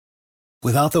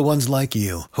Without the ones like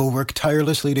you, who work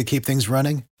tirelessly to keep things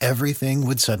running, everything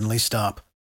would suddenly stop.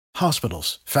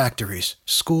 Hospitals, factories,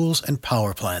 schools, and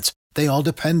power plants, they all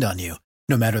depend on you.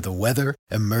 No matter the weather,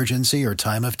 emergency, or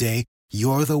time of day,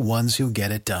 you're the ones who get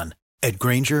it done. At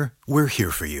Grainger, we're here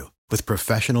for you with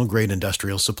professional-grade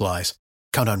industrial supplies.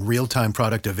 Count on real-time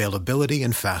product availability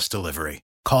and fast delivery.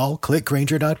 Call, click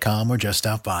Grainger.com, or just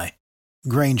stop by.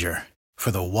 Grainger, for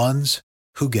the ones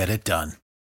who get it done.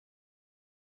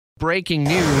 Breaking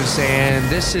news, and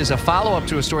this is a follow-up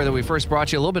to a story that we first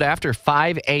brought you a little bit after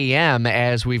 5 a.m.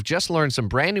 as we've just learned some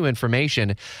brand new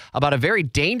information about a very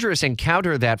dangerous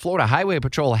encounter that Florida Highway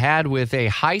Patrol had with a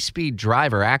high-speed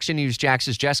driver. Action News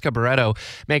Jax's Jessica Barreto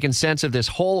making sense of this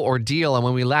whole ordeal. And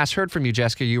when we last heard from you,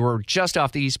 Jessica, you were just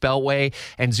off the East Beltway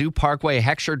and Zoo Parkway,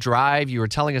 Heckscher Drive. You were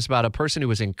telling us about a person who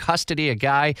was in custody, a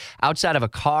guy outside of a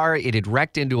car. It had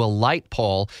wrecked into a light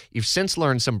pole. You've since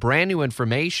learned some brand new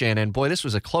information, and boy, this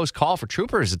was a close call for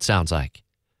troopers, it sounds like.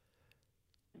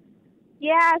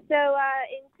 Yeah, so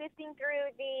in sifting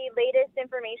through the latest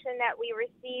information that we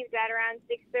received at around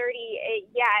 6:30,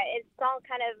 it's all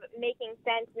kind of making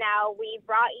sense now. We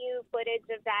brought you footage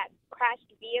of that crashed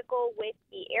vehicle with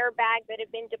the airbag that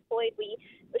had been deployed. We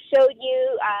showed you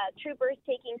troopers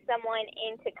taking someone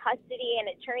into custody,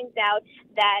 and it turns out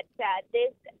that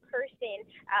this person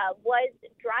was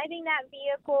driving that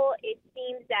vehicle. It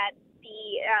seems that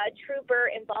the trooper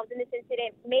involved in this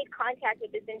incident made contact with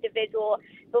this individual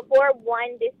before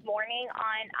 1 this morning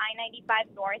on I-95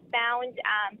 northbound.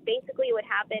 Basically what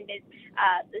happened is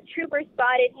the trooper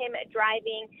spotted him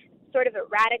driving sort of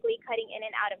erratically, cutting in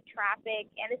and out of traffic,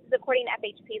 and this is according to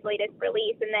FHP's latest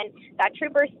release. And then that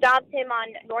trooper stopped him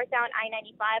on northbound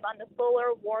I-95 on the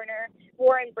Fuller Warren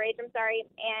Bridge, and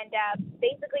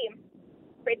basically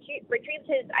retrieved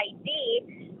his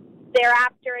ID.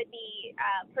 Thereafter, the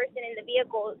person in the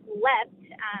vehicle left,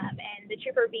 and the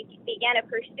trooper began a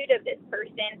pursuit of this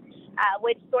person,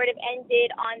 which sort of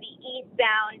ended on the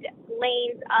eastbound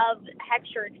lanes of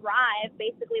Heckscher Drive.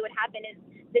 Basically, what happened is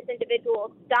this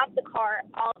individual stopped the car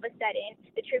all of a sudden.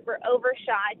 The trooper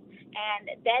overshot,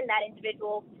 and then that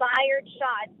individual fired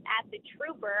shots at the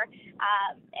trooper,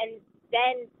 and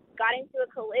then got into a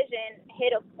collision,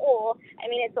 hit a pole.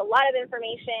 I mean, it's a lot of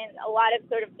information, a lot of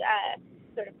sort of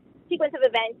sequence of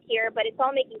events here, but it's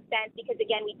all making sense because,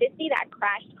 again, we did see that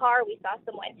crashed car. We saw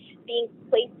someone being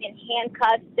placed in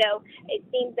handcuffs, so it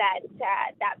seems that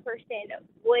that person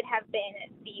would have been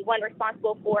the one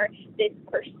responsible for this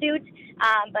pursuit.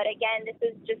 But again, this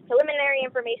is just preliminary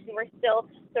information. We're still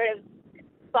sort of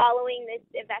following this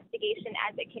investigation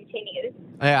as it continues.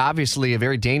 Obviously, a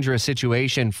very dangerous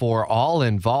situation for all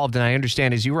involved. And I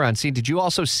understand as you were on scene, did you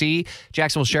also see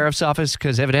Jacksonville Sheriff's Office?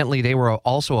 Because evidently they were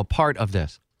also a part of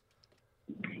this.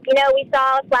 You know, we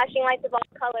saw flashing lights of all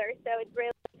colors, so it's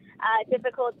really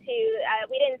difficult to,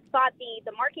 we didn't spot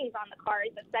the markings on the cars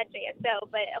that said JSO,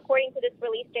 but according to this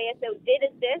release, JSO did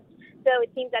assist, so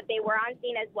it seems that they were on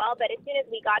scene as well. But as soon as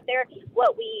we got there,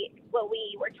 what we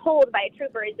were told by a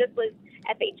trooper is this was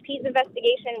FHP's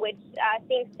investigation, which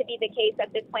seems to be the case at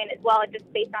this point as well, just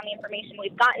based on the information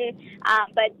we've gotten.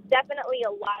 But definitely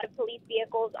a lot of police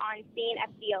vehicles on scene.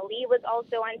 FDLE was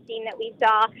also on scene that we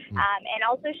saw. And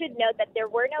also should note that there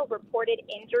were no reported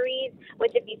injuries,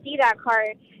 which if you see that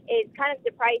car is kind of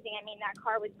surprising. I mean, that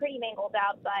car was pretty mangled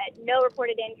out, but no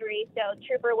reported injuries. So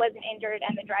trooper wasn't injured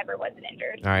and the driver wasn't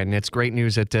injured. All right, and it's great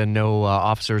news that no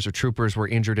officers or troopers were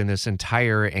injured in this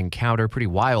entire encounter. Pretty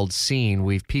wild scene.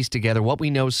 We've pieced together what we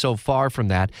know so far from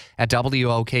that at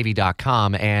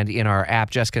WOKV.com and in our app.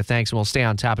 Jessica, thanks, and we'll stay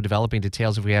on top of developing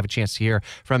details if we have a chance to hear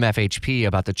from FHP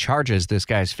about the charges this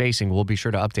guy's facing. We'll be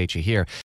sure to update you here.